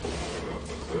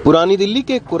पुरानी दिल्ली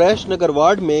के कुरैश नगर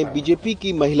वार्ड में बीजेपी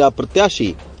की महिला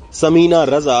प्रत्याशी समीना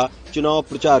रजा चुनाव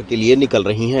प्रचार के लिए निकल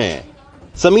रही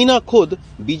हैं। समीना खुद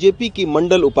बीजेपी की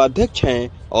मंडल उपाध्यक्ष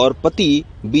हैं और पति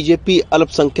बीजेपी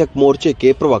अल्पसंख्यक मोर्चे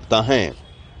के प्रवक्ता हैं।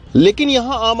 लेकिन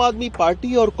यहां आम आदमी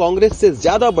पार्टी और कांग्रेस से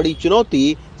ज्यादा बड़ी चुनौती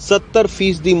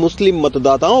 70% मुस्लिम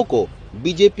मतदाताओं को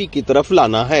बीजेपी की तरफ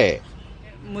लाना है।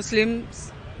 मुस्लिम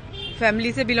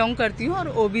फैमिली से बिलोंग करती हूं और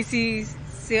ओबीसी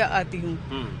से आती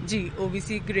हूं जी,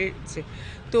 ओबीसी ग्रेड से।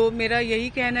 तो मेरा यही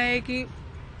कहना है कि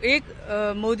एक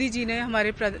मोदी जी ने,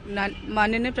 हमारे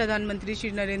माननीय प्रधानमंत्री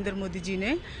श्री नरेंद्र मोदी जी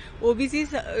ने ओबीसी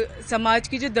समाज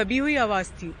की जो दबी हुई आवाज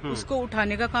थी उसको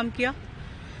उठाने का काम किया।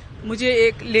 मुझे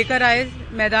एक लेकर आए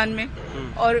मैदान में,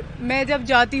 और मैं जब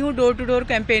जाती हूँ डोर टू डोर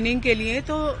कैंपेनिंग के लिए,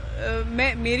 तो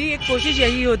मेरी एक कोशिश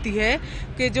यही होती है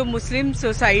कि जो मुस्लिम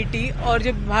सोसाइटी और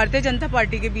जो भारतीय जनता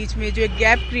पार्टी के बीच में जो एक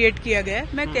गैप क्रिएट किया गया है,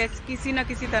 मैं किसी न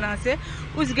किसी तरह से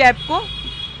उस गैप को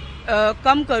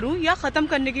कम करूं या खत्म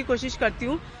करने की कोशिश करती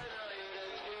हूं।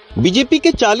 बीजेपी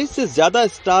के 40 से ज्यादा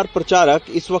स्टार प्रचारक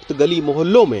इस वक्त गली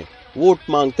मोहल्लों में वोट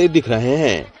मांगते दिख रहे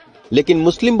हैं, लेकिन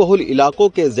मुस्लिम बहुल इलाकों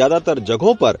के ज्यादातर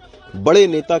जगहों पर बड़े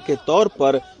नेता के तौर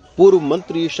पर पूर्व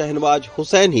मंत्री शहनवाज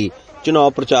हुसैन ही चुनाव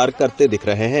प्रचार करते दिख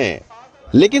रहे हैं।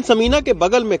 लेकिन समीना के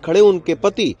बगल में खड़े उनके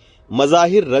पति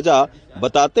मज़ाहिर रजा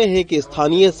बताते हैं कि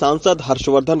स्थानीय सांसद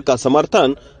हर्षवर्धन का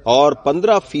समर्थन और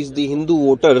 15% हिंदू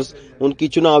वोटर्स उनकी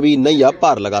चुनावी नैया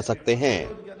पार लगा सकते हैं।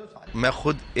 मैं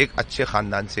खुद एक अच्छे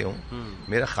खानदान से हूँ।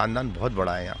 मेरा खानदान बहुत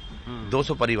बड़ा है, यहाँ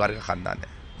 200 परिवार का खानदान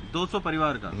है। 200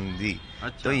 परिवार का जी।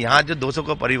 अच्छा। तो यहाँ जो 200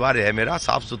 का परिवार है मेरा,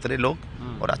 साफ सुथरे लोग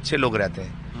और अच्छे लोग रहते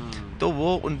हैं, तो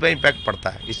वो उन पे इम्पैक्ट पड़ता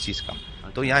है इस चीज का।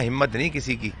 तो यहाँ हिम्मत नहीं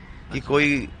किसी की कि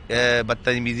कोई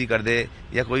बदतमीजी कर दे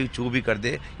या कोई चू भी कर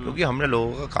दे, क्योंकि हमने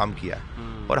लोगों का काम किया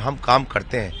और हम काम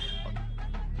करते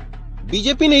हैं।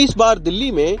 बीजेपी ने इस बार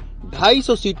दिल्ली में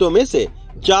 250 सीटों में से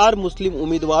 4 मुस्लिम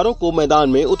उम्मीदवारों को मैदान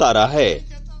में उतारा है।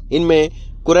 इनमें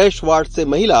कुरैश वार्ड से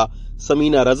महिला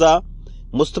समीना रजा,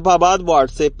 मुस्तफाबाद वार्ड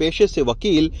से पेशे से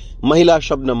वकील महिला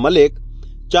शबनम मलिक,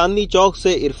 चांदनी चौक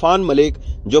से इरफान मलिक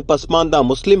जो पसमानदा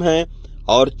मुस्लिम हैं,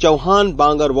 और चौहान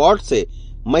बांगर वार्ड से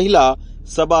महिला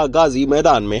सबा गाजी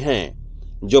मैदान में हैं,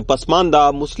 जो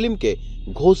पसमानदा मुस्लिम के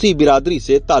घोसी बिरादरी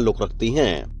से ताल्लुक रखती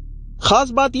हैं। खास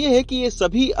बात यह है कि ये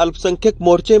सभी अल्पसंख्यक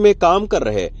मोर्चे में काम कर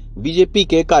रहे बीजेपी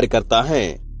के कार्यकर्ता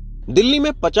हैं। दिल्ली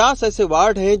में 50 ऐसे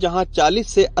वार्ड हैं जहां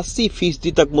 40 से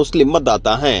 80% तक मुस्लिम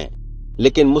मतदाता हैं,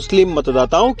 लेकिन मुस्लिम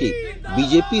मतदाताओं की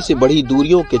बीजेपी से बढ़ी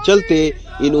दूरियों के चलते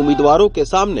इन उम्मीदवारों के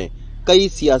सामने कई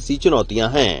सियासी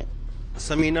चुनौतियां हैं।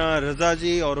 समीना रजा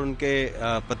जी और उनके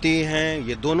पति हैं,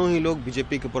 ये दोनों ही लोग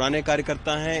बीजेपी के पुराने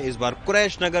कार्यकर्ता हैं। इस बार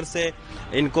कुरैश नगर से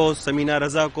इनको, समीना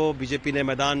रजा को बीजेपी ने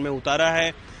मैदान में उतारा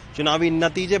है। चुनावी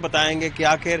नतीजे बताएंगे कि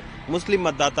आखिर मुस्लिम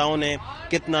मतदाताओं ने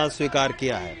कितना स्वीकार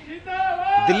किया है।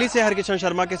 दिल्ली से हरकिशन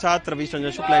शर्मा के साथ रवि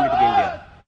रंजन शुक्ला, इंडिया।